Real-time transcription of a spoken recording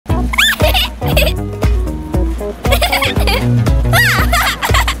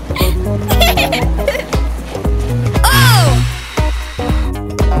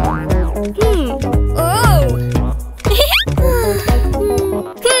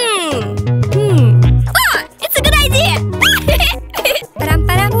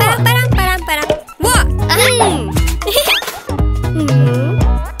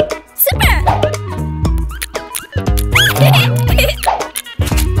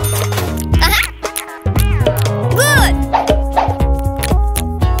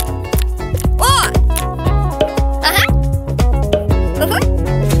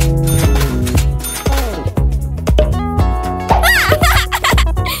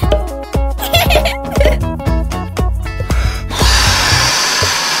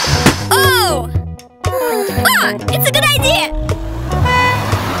It's a good idea!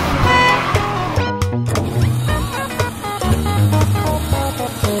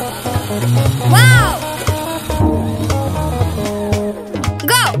 Wow!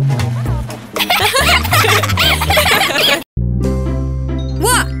 Go!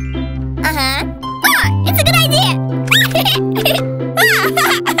 What? Uh-huh. Oh, it's a good idea!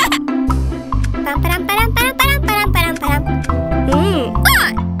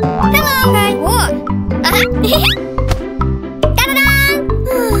 Hello!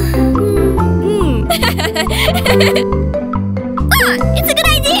 Whoa! Oh, it's a good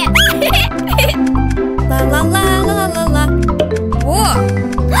idea! La la la la la la. Whoa!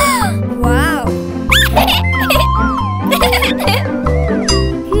 Wow! Oh!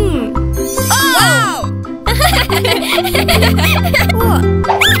 Wow!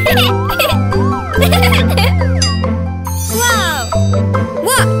 Wow!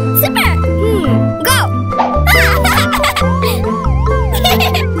 Whoa! Super! Go!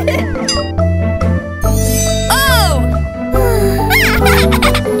 Oh!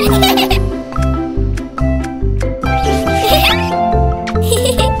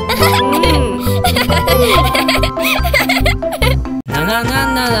 Na na na na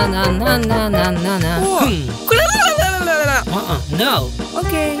na na na na na. No.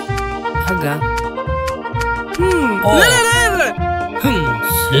 Okay. Haga. Oh.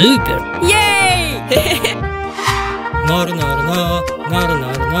 Super. Yay! Naru naru na, naru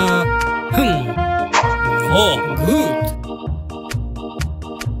naru na. Oh, good.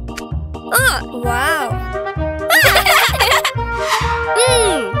 Oh, wow.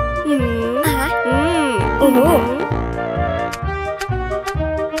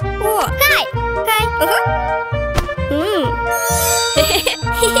 Oh, hi. Hi.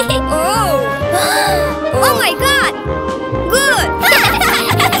 Oh. Oh my God. Good.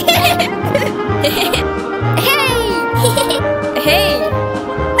 Hey. Hey.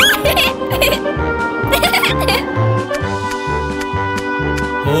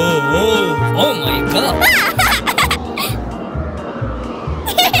 Oh my God.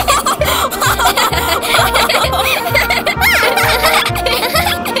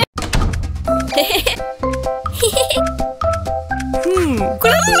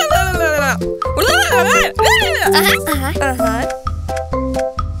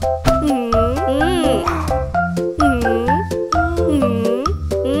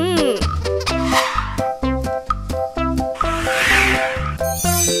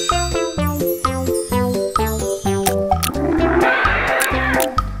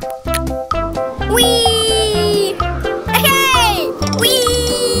 Wee! Hey!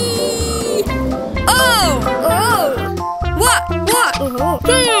 Wee! Oh! Oh! What? What?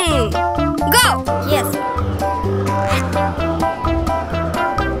 Go! Yes.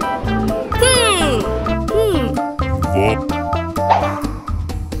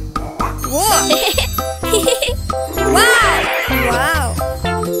 Whoa! Wow! Wow!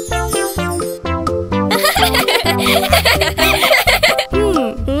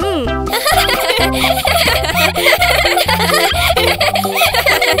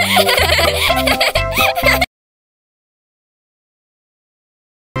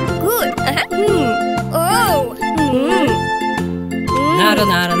 Good. Oh. Naru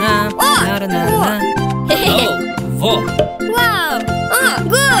naru na, naru naru na. Oh, vo. Wow. Oh,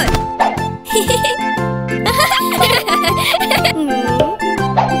 good.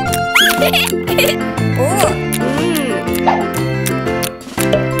 Oh.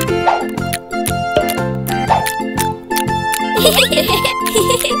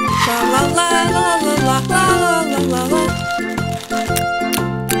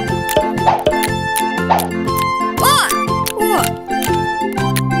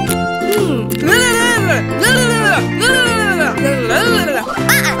 La la la la la la la la la. Oh.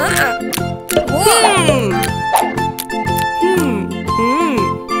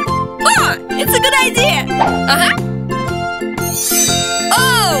 Oh. Oh, It's a good idea.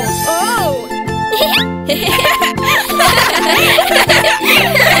 Oh.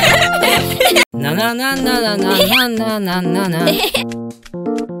 Na na na na na na na na na na.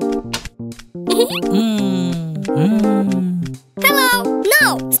 Hello.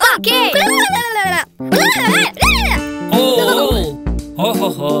 No. Stop. Okay. Oh ho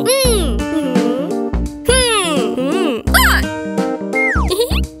ho.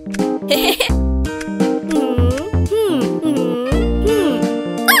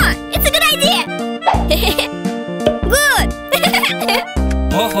 It's a good idea. Good.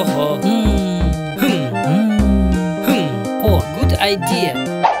 Oh ho ho. Oh, good idea.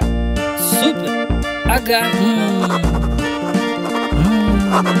 Super. Ага.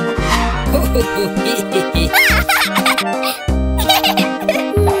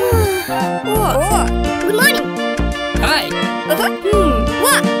 Good morning. Hi.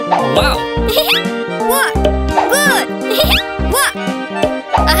 What? Wow. What? Good. What?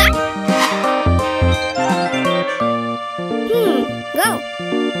 Go.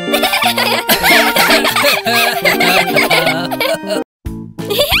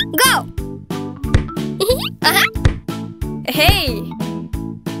 Go. Hey.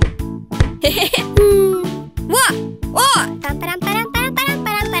 What? What?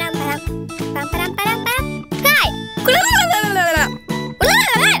 Hi.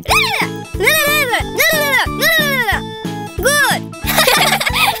 Good.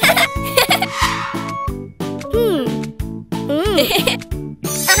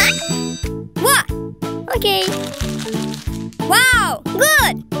 What? Okay. Wow.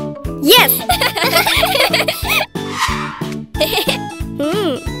 Good. Yes.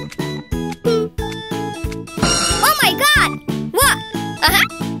 Oh my God. What?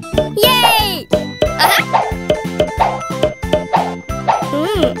 Yay.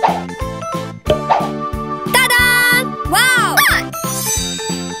 Ta-da! Wow.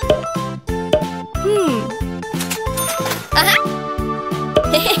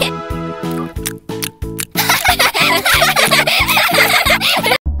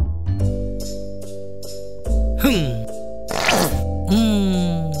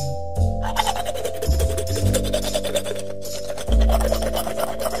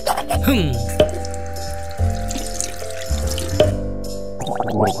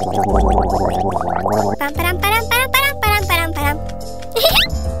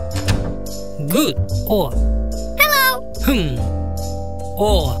 Good. Oh. Hello.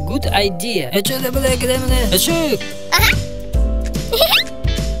 Oh, good idea. Achoo.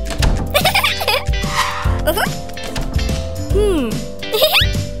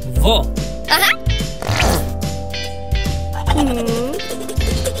 Во.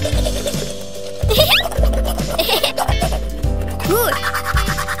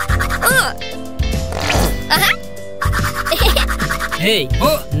 Good. Hey.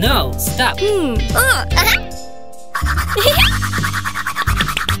 Oh, no. Stop.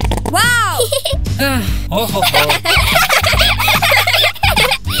 Wow. Oh ho ho.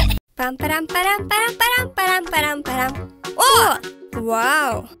 Pam param param param param param param param. Oh.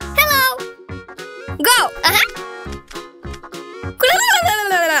 Wow. Hello. Go.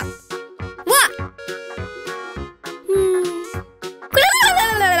 What?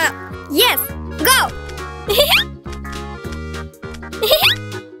 Yes. Go.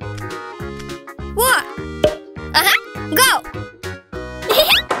 What? Go.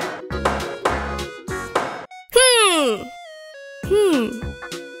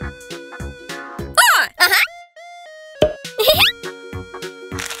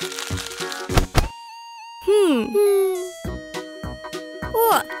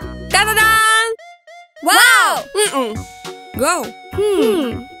 What? Da-da-dan! Wow! Go. Okay.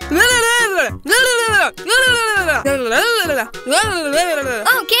 La la la la la la la la la la la la la la la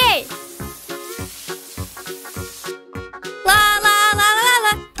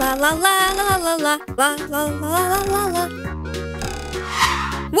la.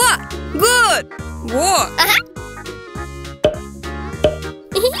 What? Good. What?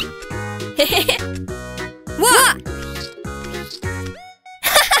 What?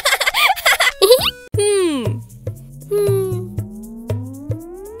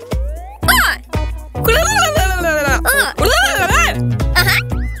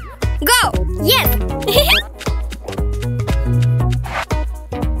 Go. Yes.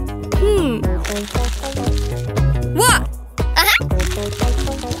 What?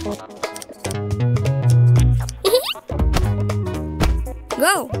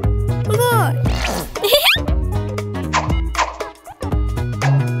 Go. Good.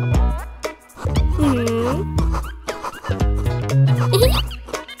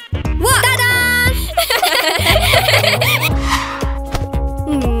 What? Ta-da!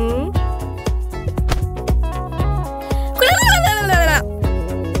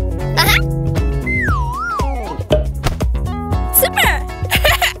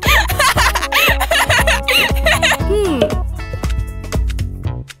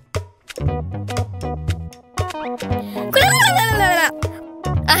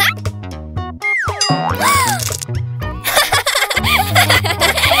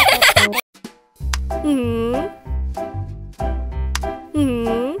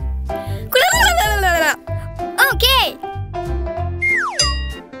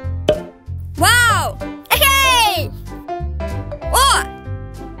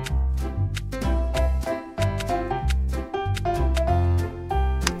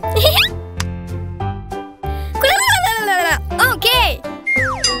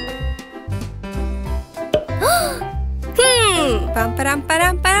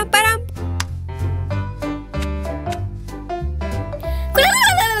 param, param.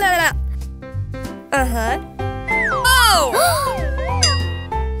 Uh-huh. Oh!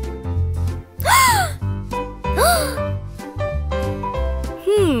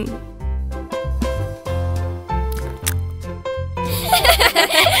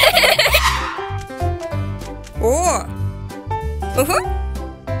 Oh! Uh-huh.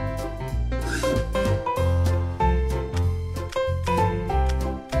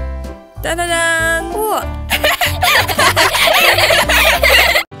 Da-da-dan! Oh! Oh!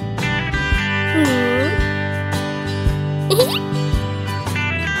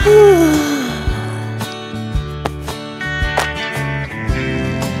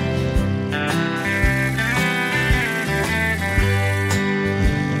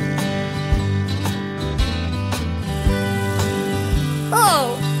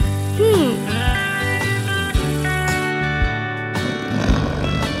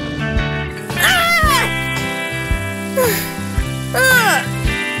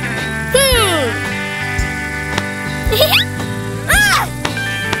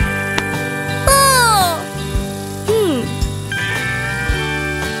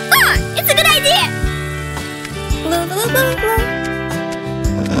 It's a good idea!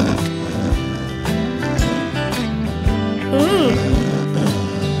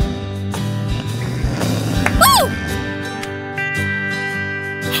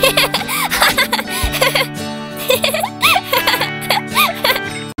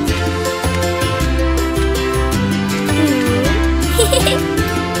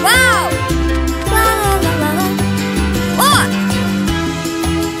 Wow! La la la la la. Oh!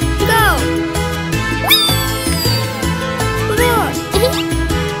 Go!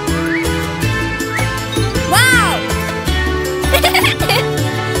 Wow!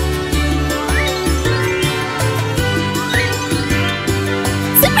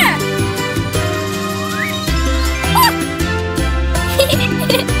 Super!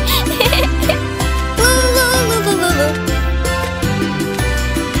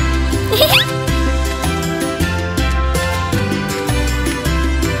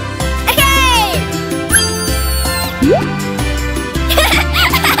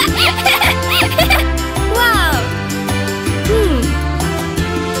 Wow!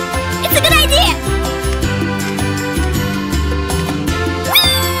 It's a good idea!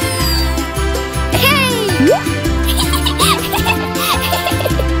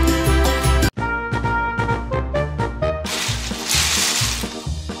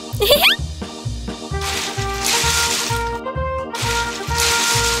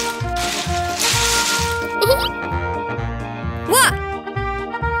 What?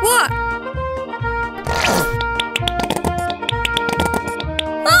 What? What?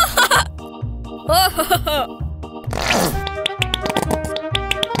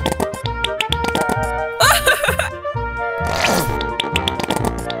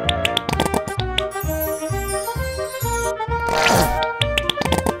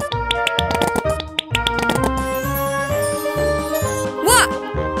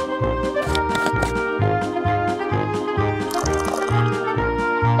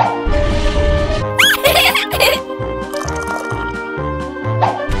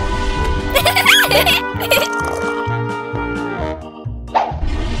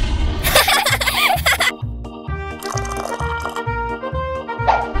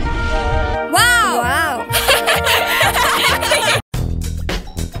 Wow! Wow!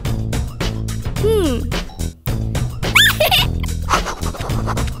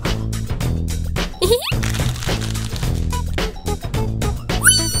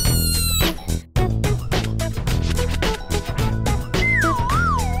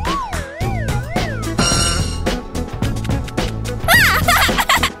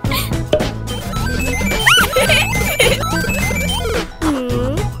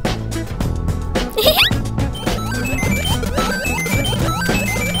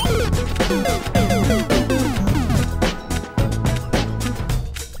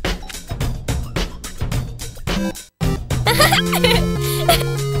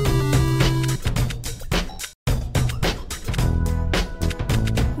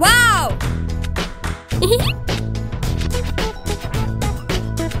 Wow!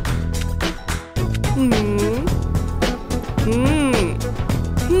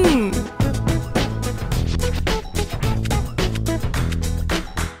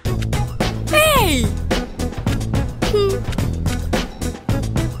 Hey!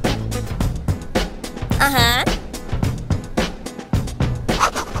 Uh-huh.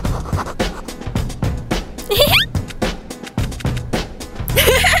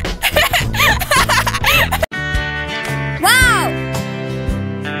 Wow!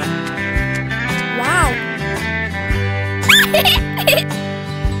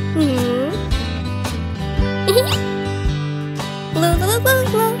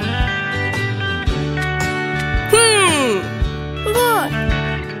 Good.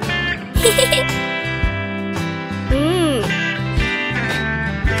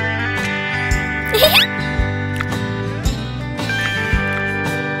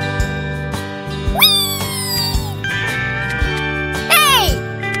 Hey!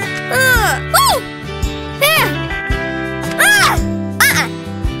 Woo!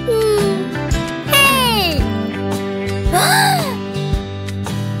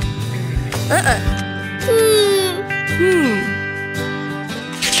 Hey! Hey!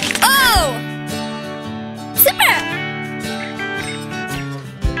 Oh! Super!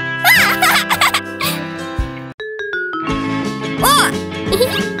 Oh!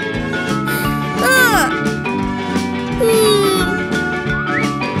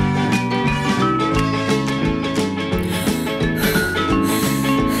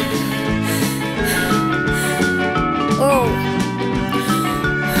 Oh!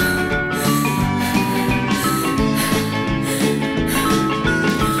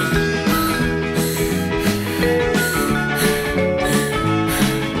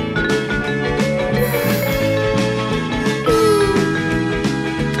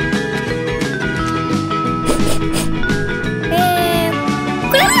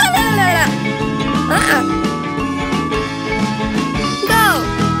 Go!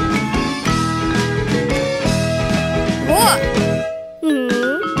 What?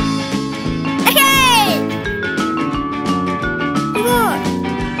 Hey! What?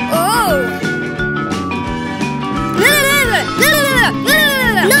 Oh!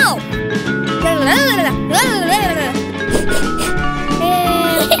 No!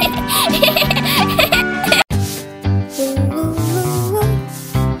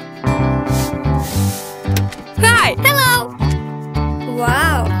 Hi! Hello!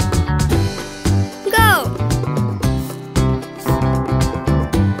 Wow! Go!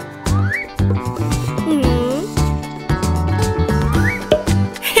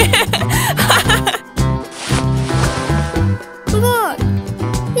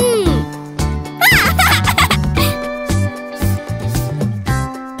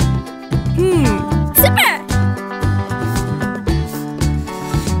 Good! Super!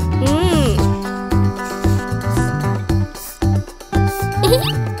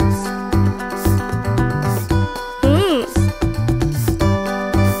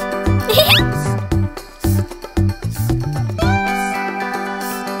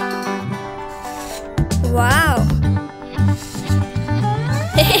 Wow!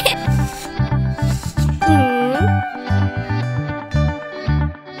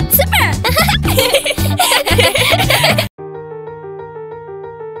 Super!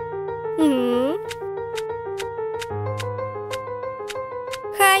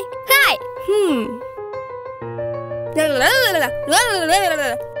 Hi! Hi!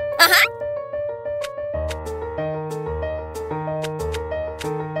 Uh-huh!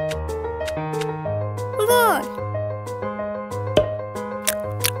 Good!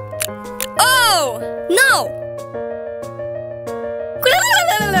 Oh! No!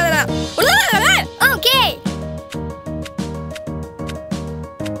 Okay!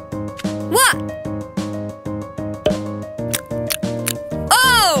 What?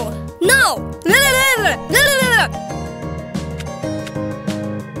 Oh! No! Good!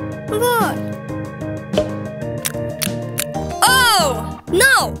 Oh!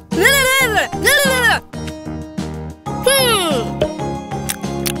 No!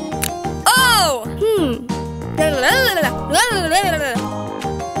 Oh! Good!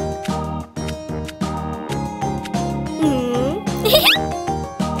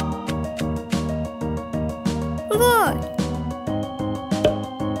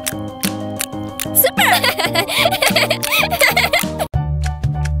 Super!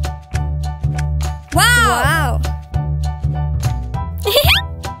 Wow!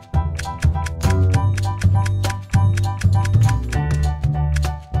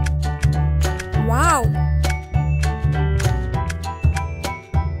 Wow!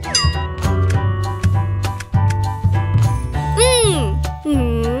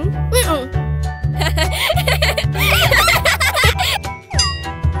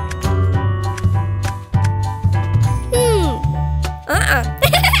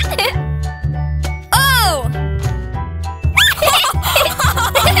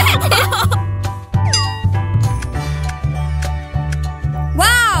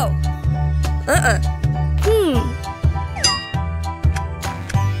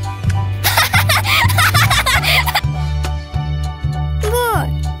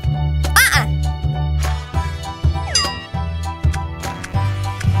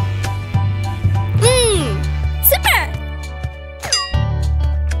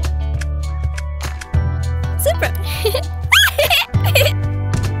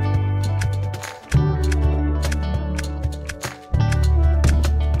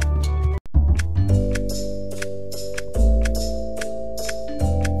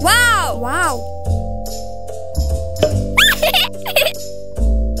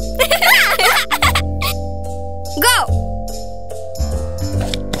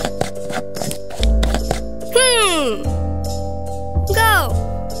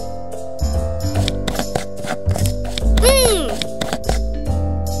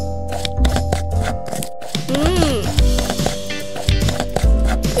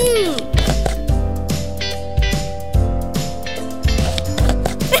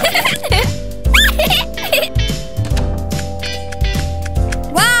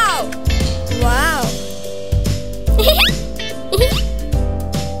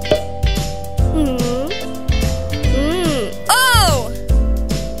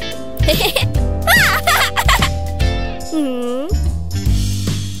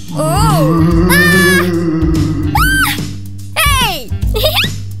 Hey!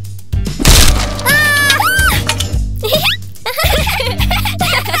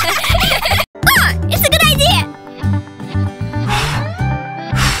 It's a good idea!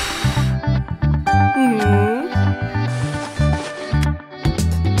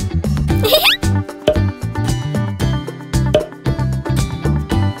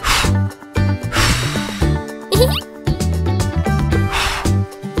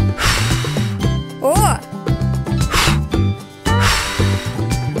 Oh!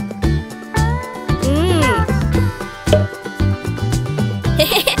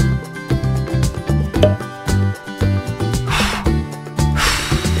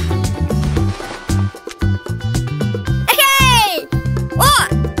 Hey! Oh!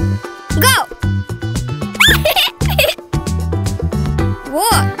 Go!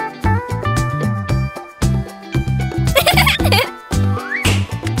 Whoa!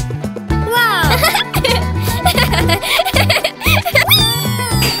 Wow!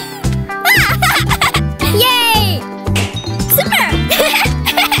 Yay! Super!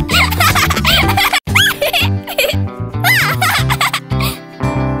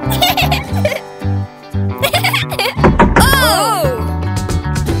 Oh!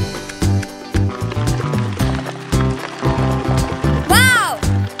 Wow!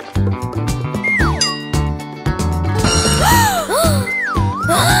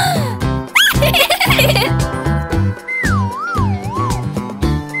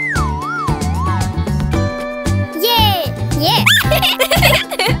 Yay! Yeah!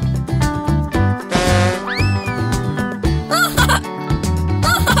 Oh!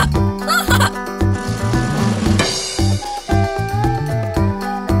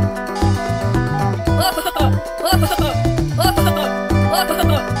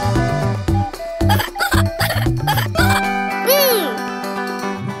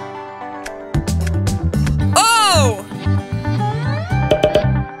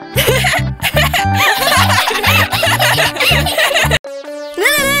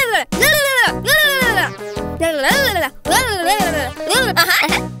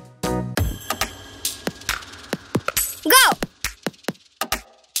 Go!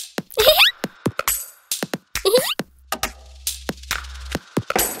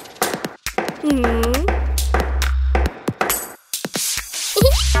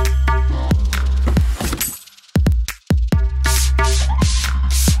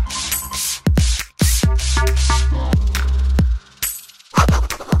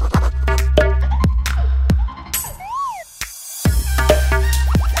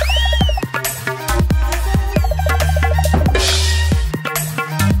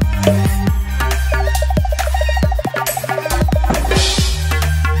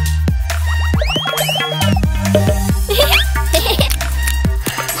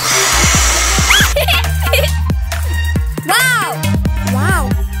 Wow! Wow!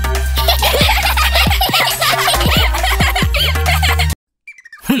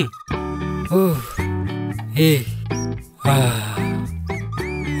 Oh. Eh. Ah.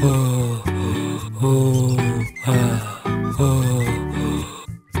 Oh. Oh. Ah. Oh.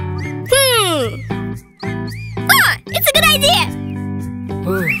 Oh, it's a good idea!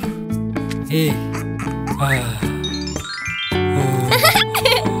 Oh. Eh. Ah. Oh.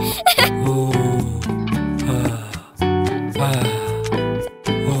 Oh. Ah. Ah.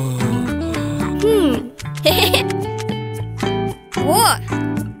 Oh. Whoa!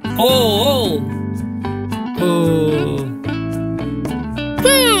 Oh. Oh.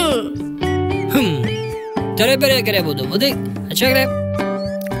 चले परे करे बुद्धू बुद्धि अच्छा करे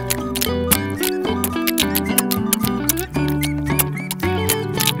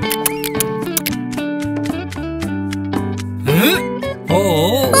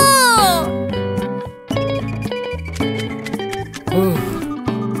Oh. Oh.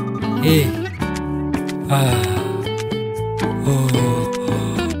 Eh. Ah. Oh.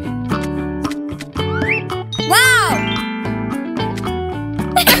 Wow!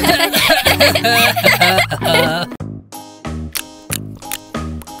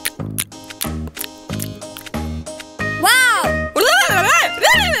 Wow!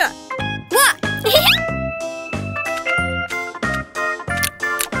 What?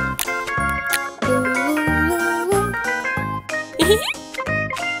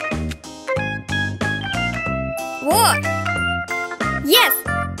 Whoa! Yes!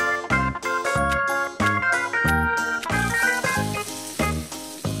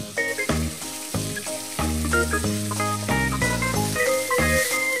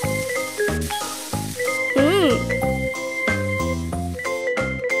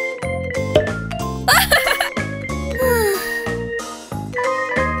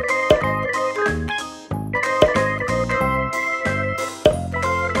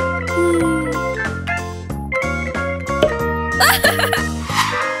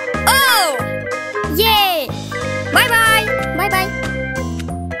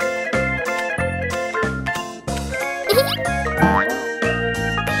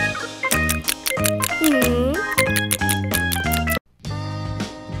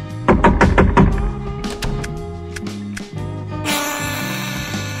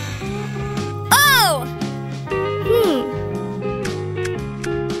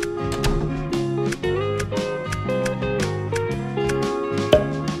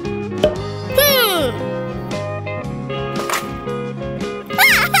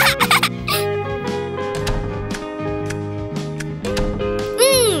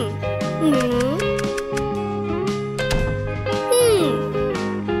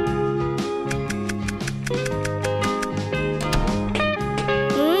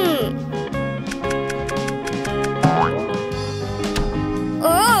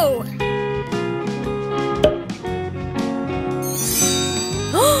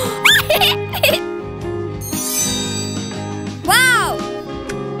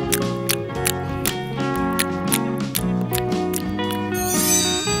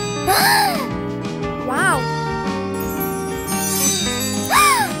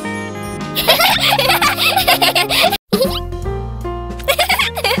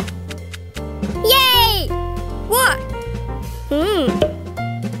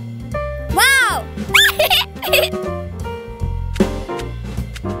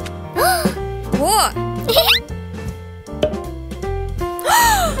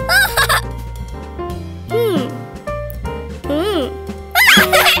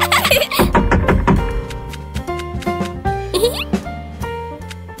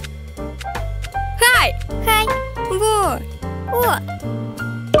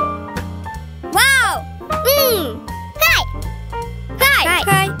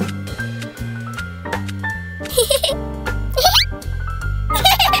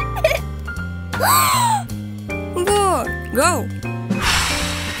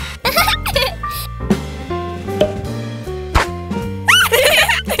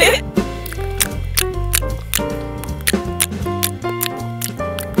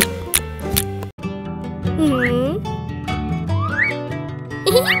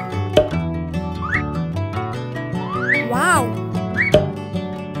 Wow.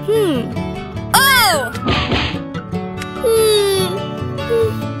 Oh.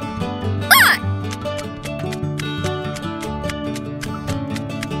 Ah.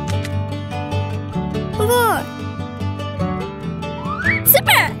 Whoa.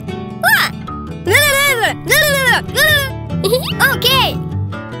 Super. Wah. Okay.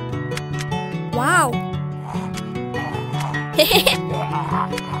 Wow.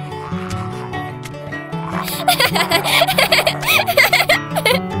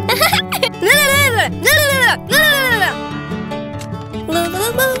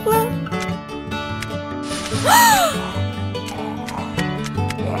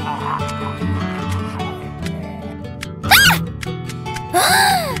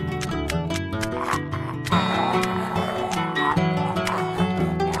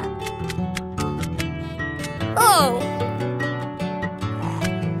 Oh.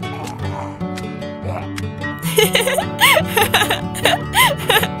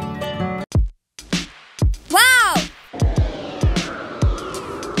 Wow.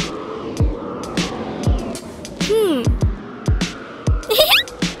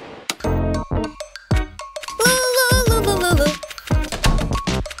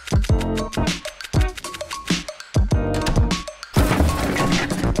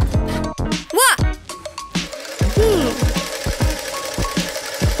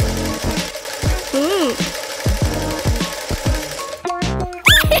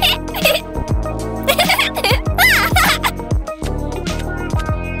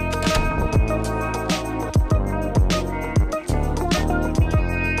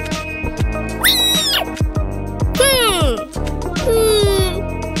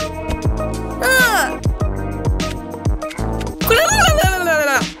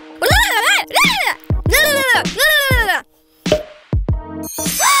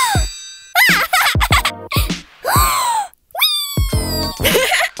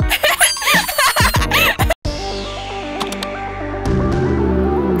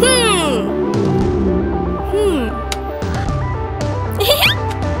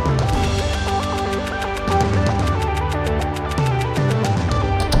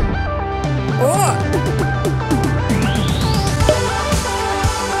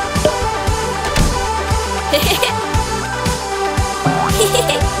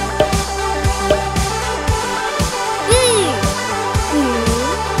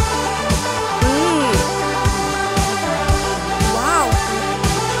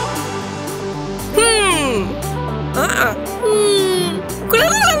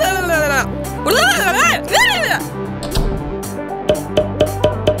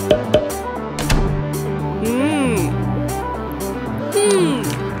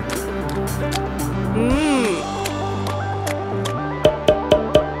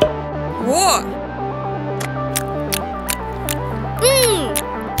 What?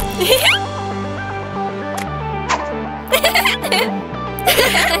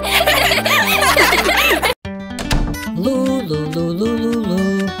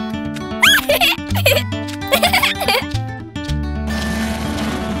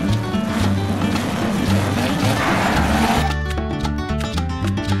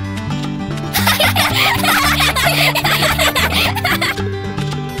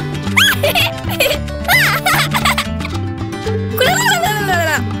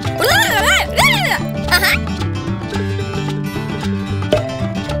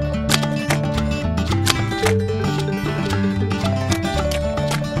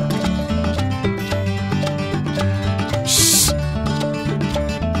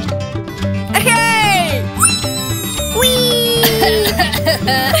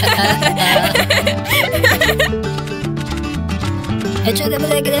 해충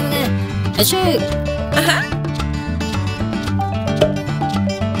때문에 해충. Super.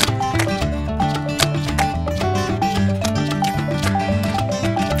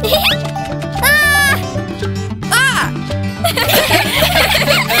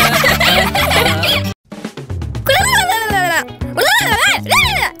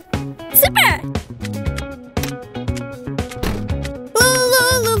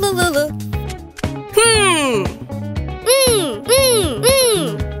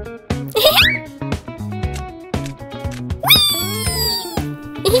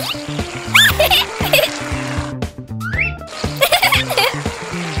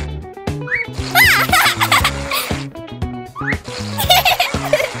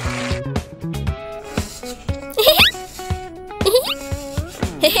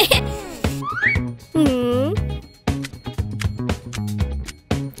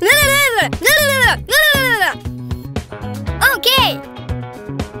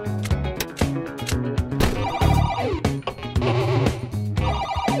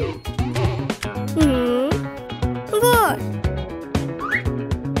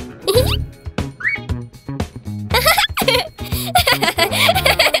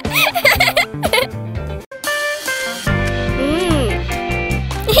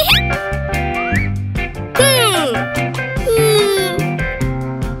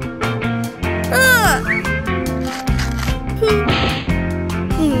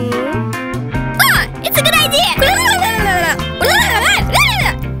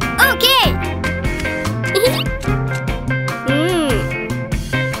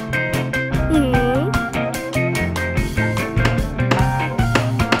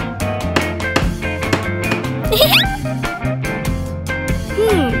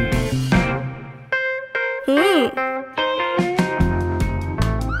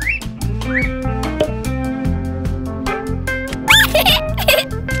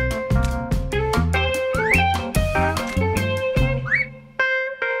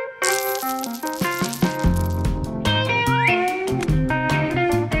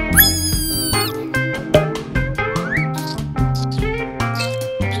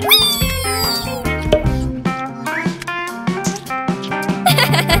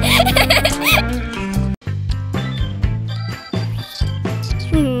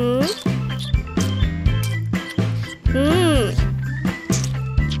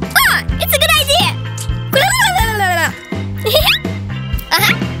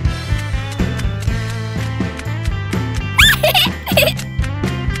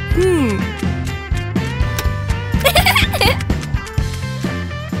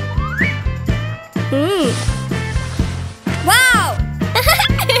 Wow!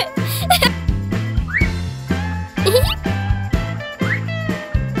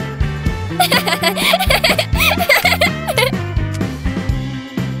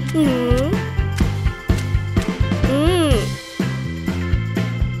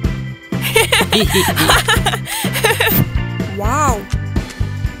 Wow!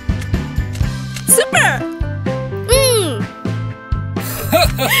 Super!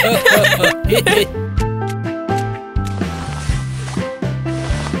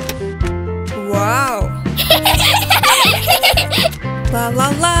 Wow! La la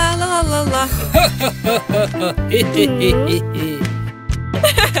la la la la.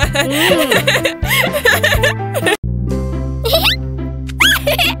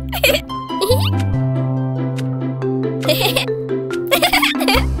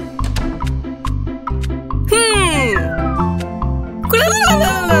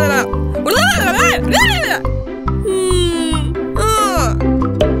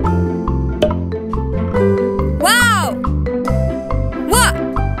 Wow! What?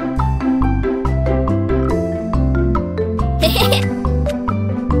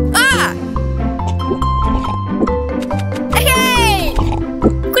 Ah! Hey!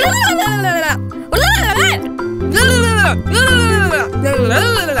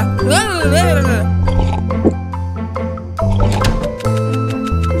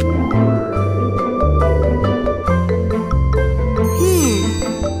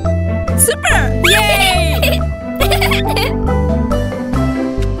 Super! Yay! Hi, hi, hi, hi.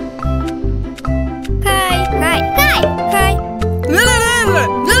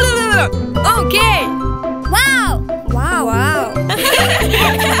 Okay! Wow! Wow! Wow!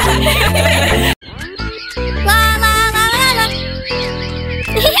 La la la la la.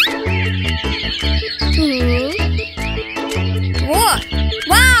 What?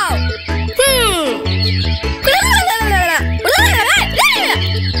 Wow!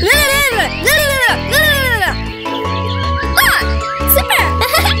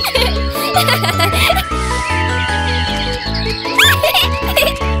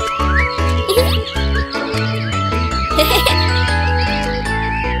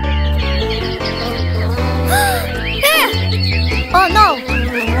 Oh no!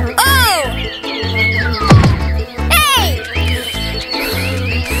 Oh! Hey!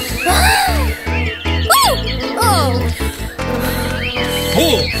 Oh! Oh! Oh!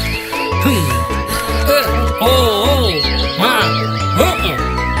 Oh! Oh!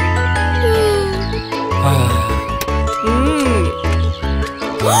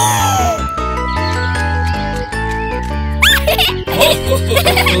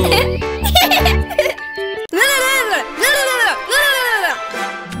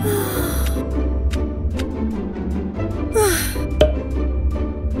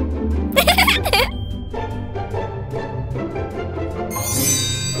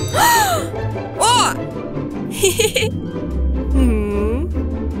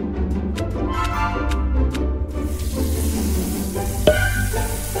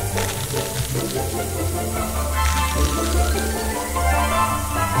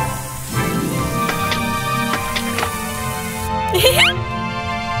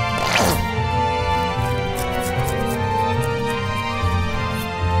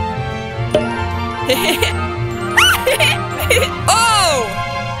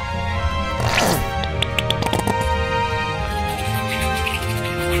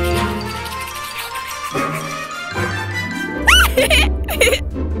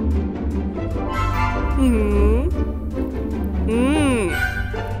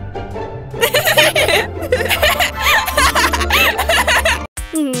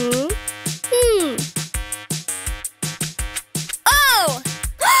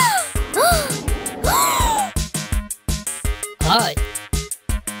 Hi.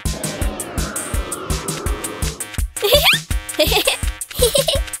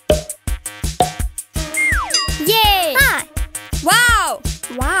 Yay! Hi. Wow!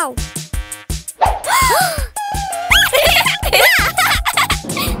 Wow!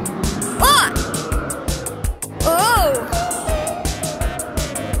 Oh! Oh!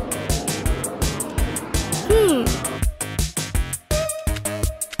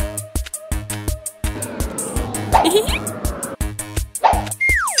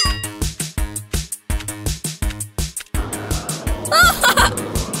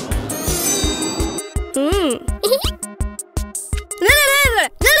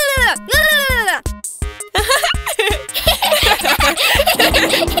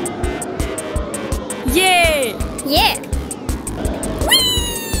 Yay! Yeah!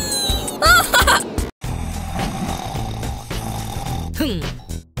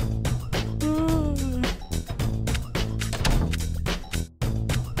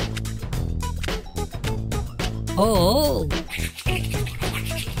 Oh.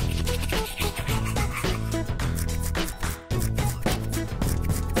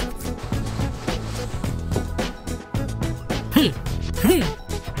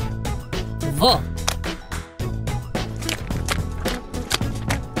 Wow.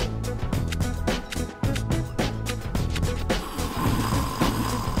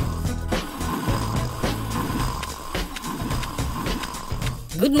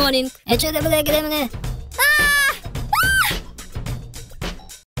 Good morning.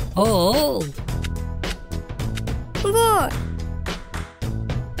 Oh. Вот.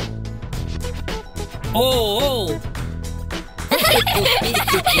 Oh.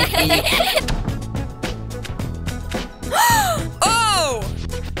 Oh!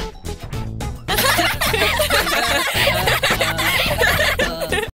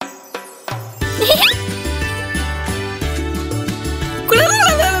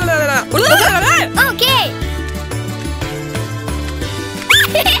 Okay.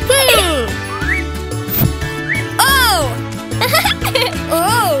 Oh.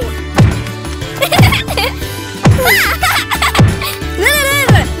 Oh.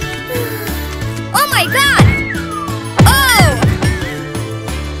 Oh my God. Oh.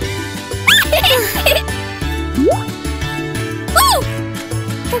 Oh.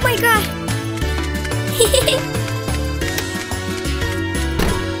 Oh my God. Hey.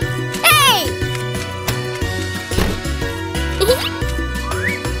 Hey.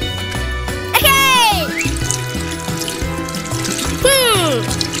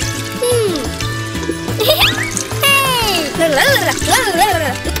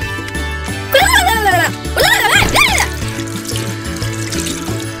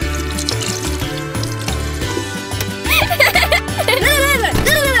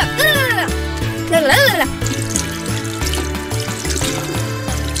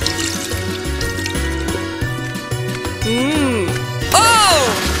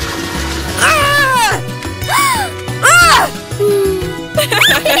 Oh!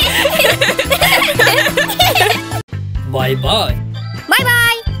 Bye bye. Bye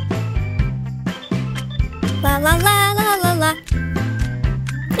bye. La la la la la la.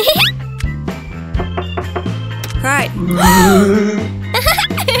 Right.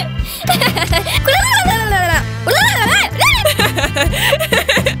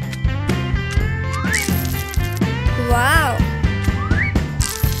 Wow.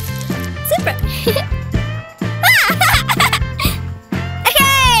 Super.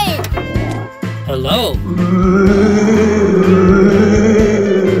 Hey. Hello.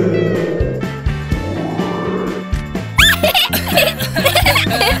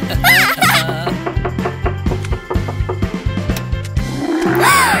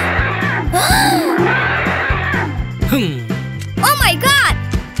 Oh my God.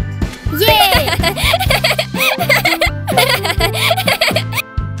 Yay.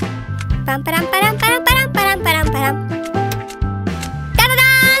 Pam param param param param param param param.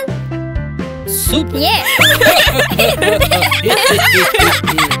 Ta-da-dan. Super. Yeah.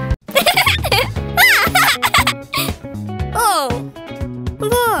 Oh.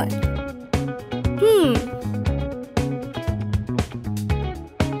 Boy.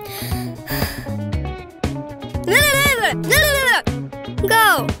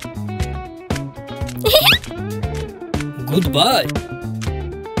 Go. Goodbye.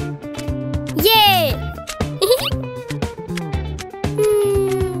 Yay.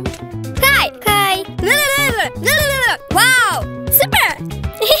 Kai. Kai. Wow. Super.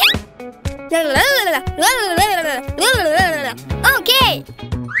 Okay.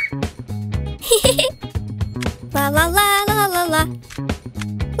 La la la la la la.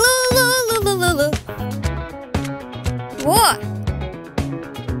 Lu lu lu lu lu lu. Whoa.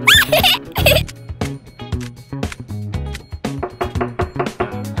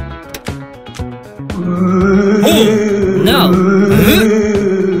 Oh, now.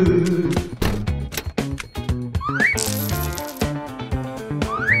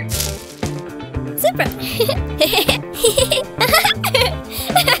 Super.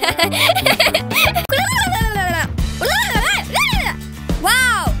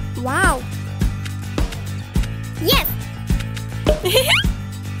 Wow. Wow. Yes.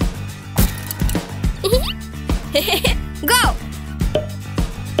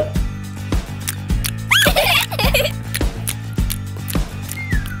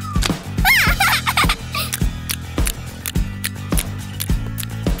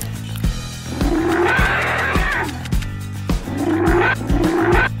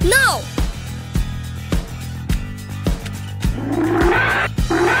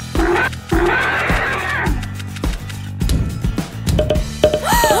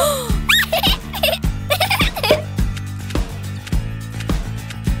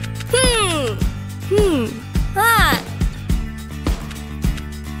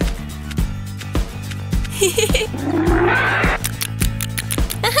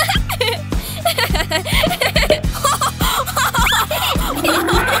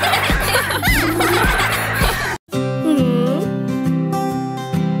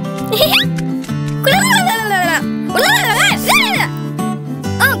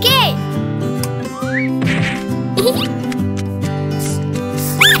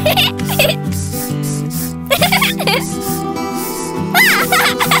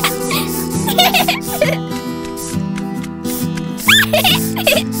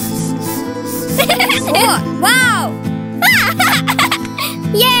 Wow!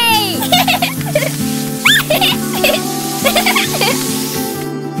 Yay!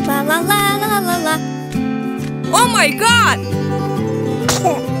 La la la la la la. Oh my god!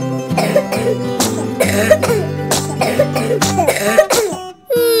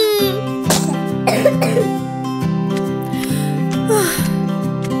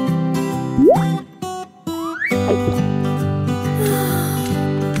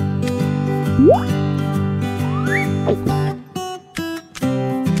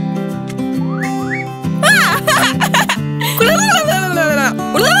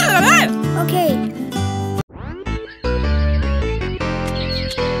 Okay.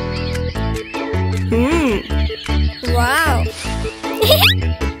 Wow.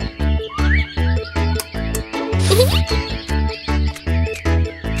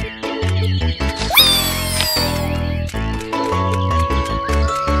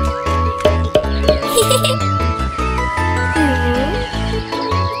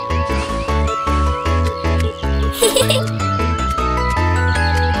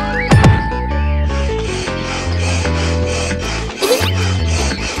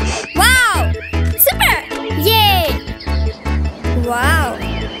 Wow! Super! Yay! Wow!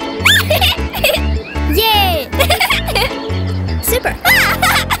 Yay! Super!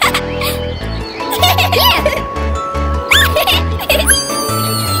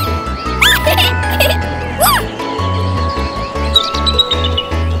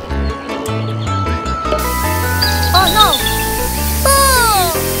 Oh no!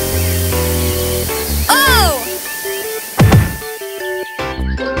 Oh! Oh!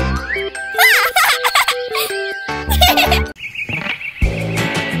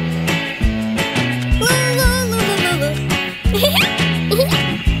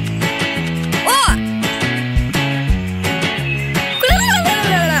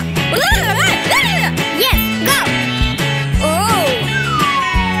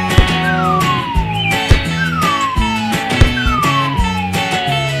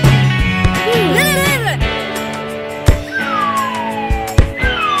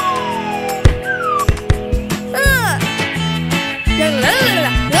 Yes,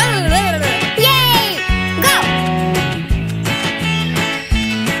 go! Yay! Go!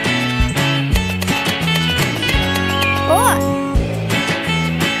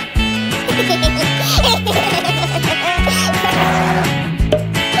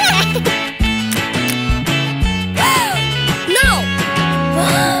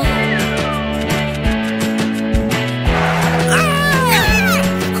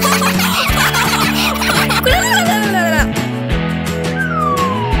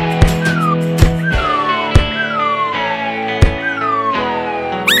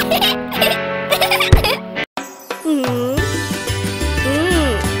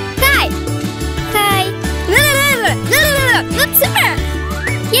 Super!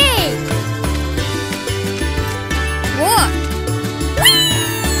 Yay! Whoa!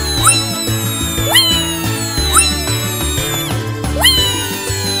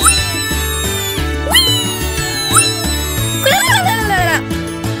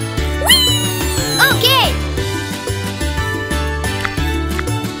 Okay!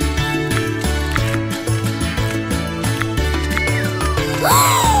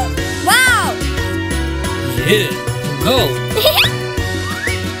 Wow! Yeah, go!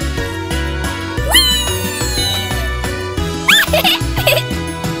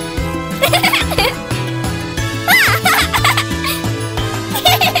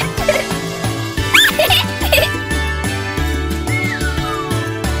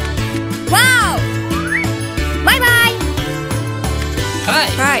 Wow! Bye bye! Hi!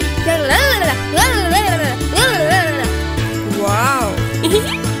 Hi. Wow.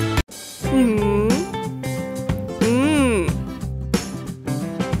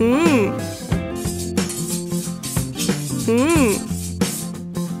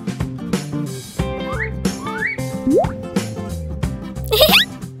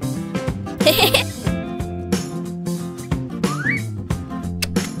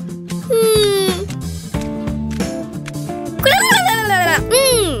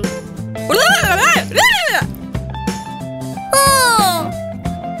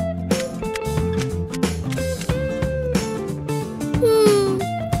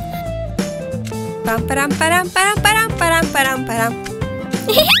 param, param, param, param, param, param.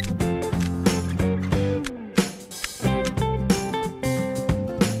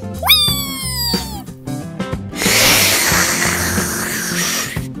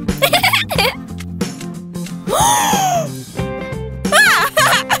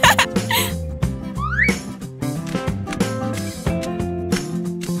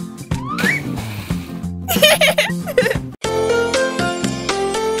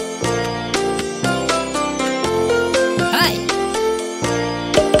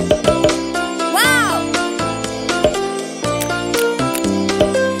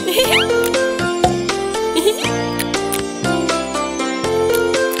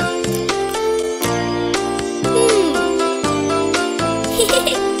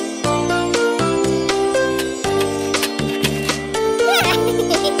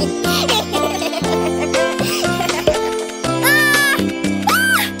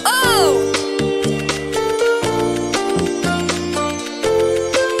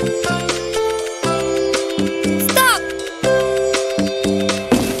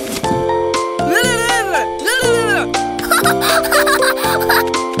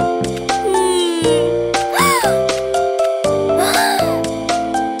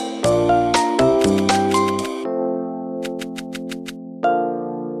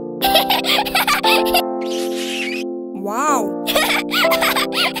 Wow.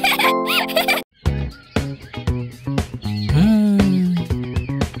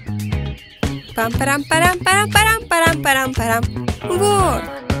 Pam param param param param param param param. Good.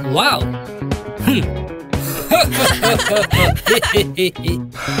 Wow.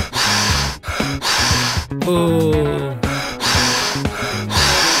 Oh.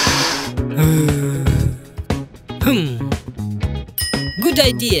 Good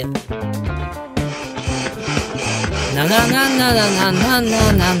idea. Na na na na na na na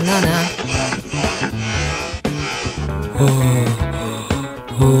na na na na. Oh.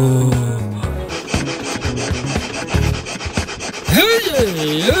 Oh. Hey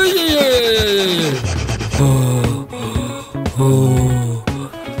hey hey. Oh. Oh.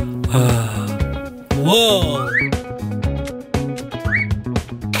 Ah. Whoa.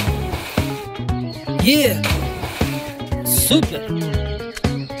 Yeah. Super.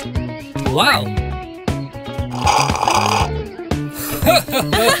 Wow.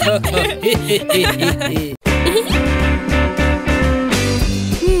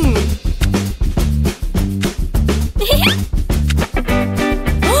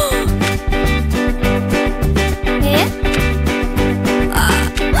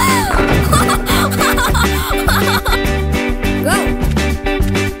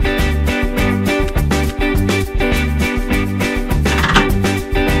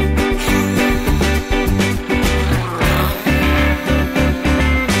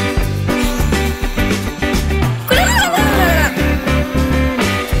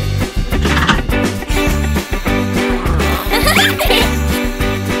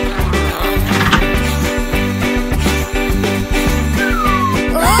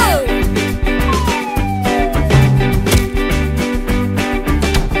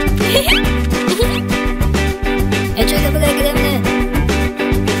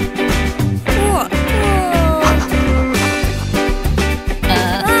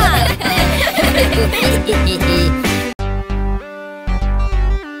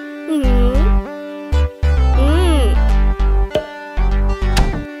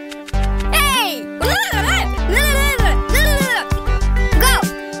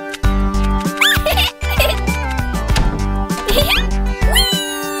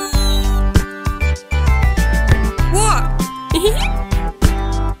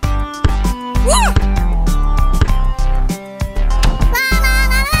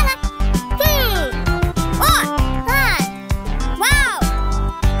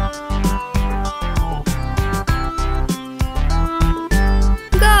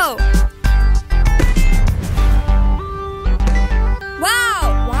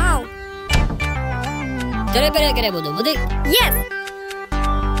 Yes.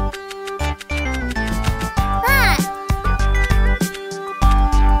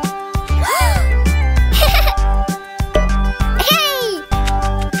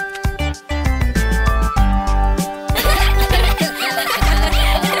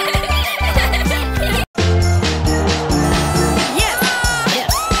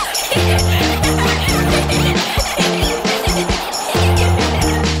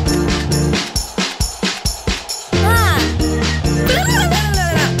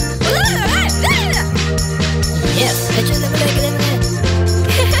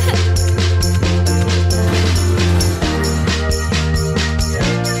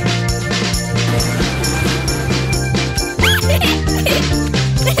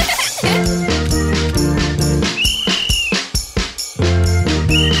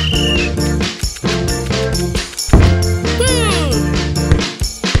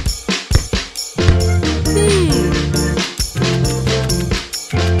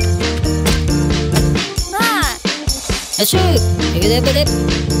 よしゅー。いくでぶで。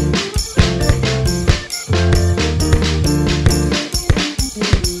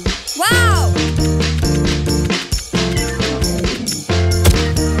Wow!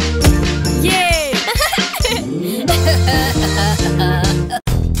 Yay!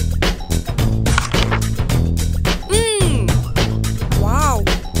 Wow!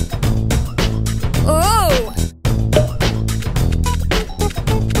 Oh!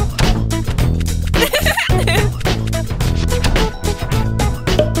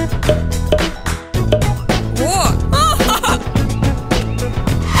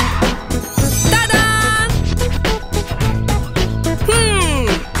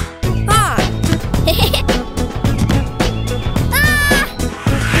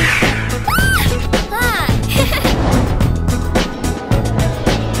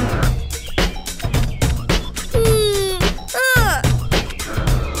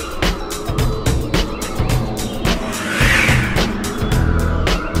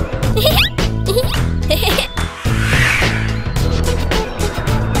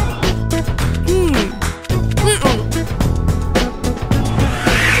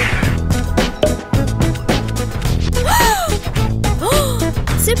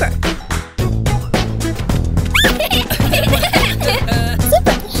 Super!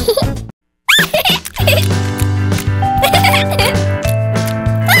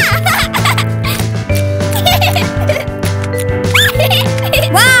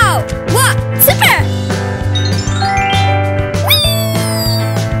 Wow! What? Super!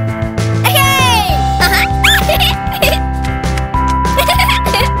 Hey!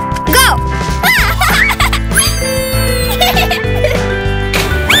 Go!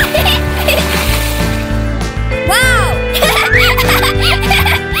 Wow!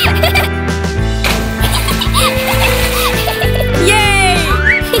 Yay!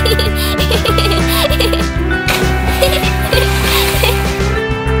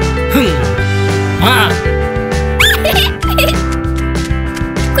 Ah!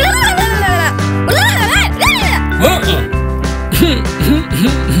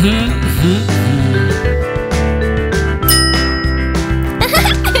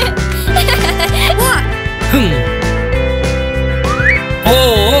 What?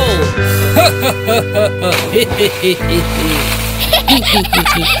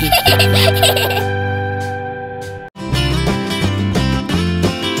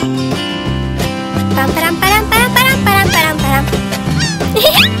 Pam param param param param param param param.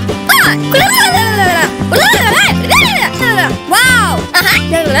 Wow!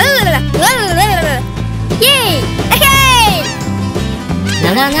 Yay! Hey! Na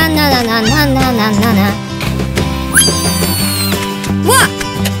na na na na na na na na na. What?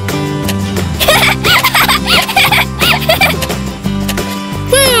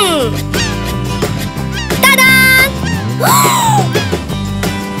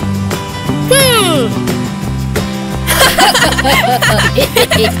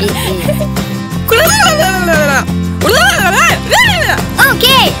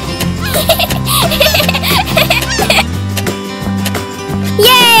 Okay!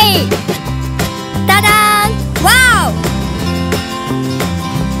 Yay! Ta-da! Wow!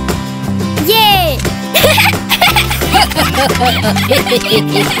 Yay!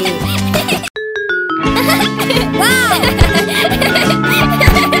 Wow!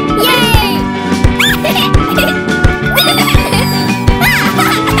 Yay!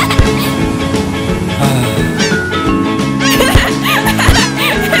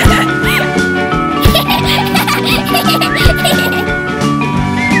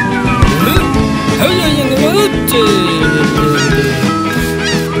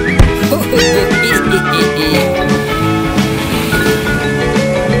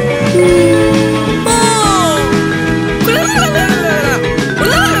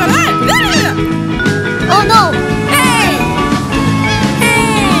 Oh no! Hey!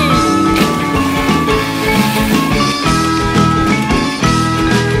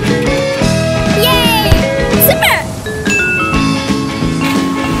 Yay! Super!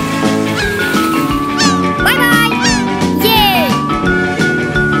 Bye bye! Yay!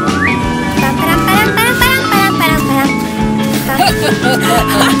 Pam param param param param param param param.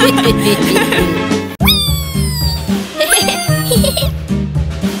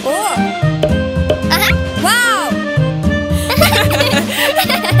 Oh! Uh-huh. Wow!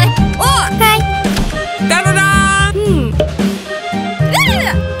 Oh! Bye. Da-da-da!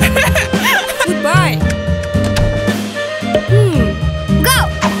 Goodbye! Go!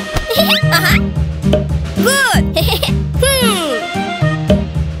 Uh-huh. Good!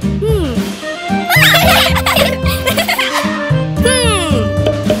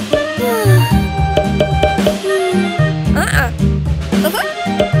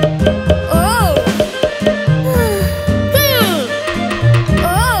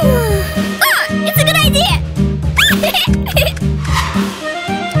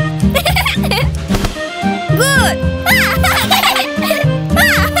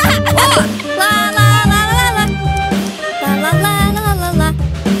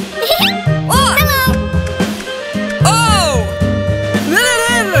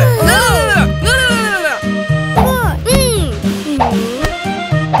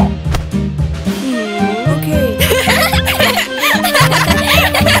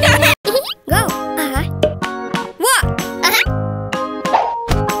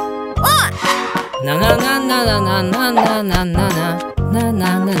 Na na na na na na na na na na na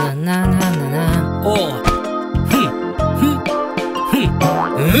na na na na na na. Oh.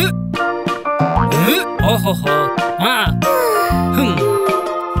 Oh ho ho. Ah.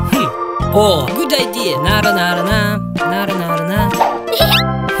 Oh, good idea. Nara nara na. Nara nara na.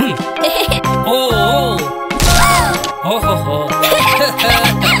 Oh oh. Oh ho ho.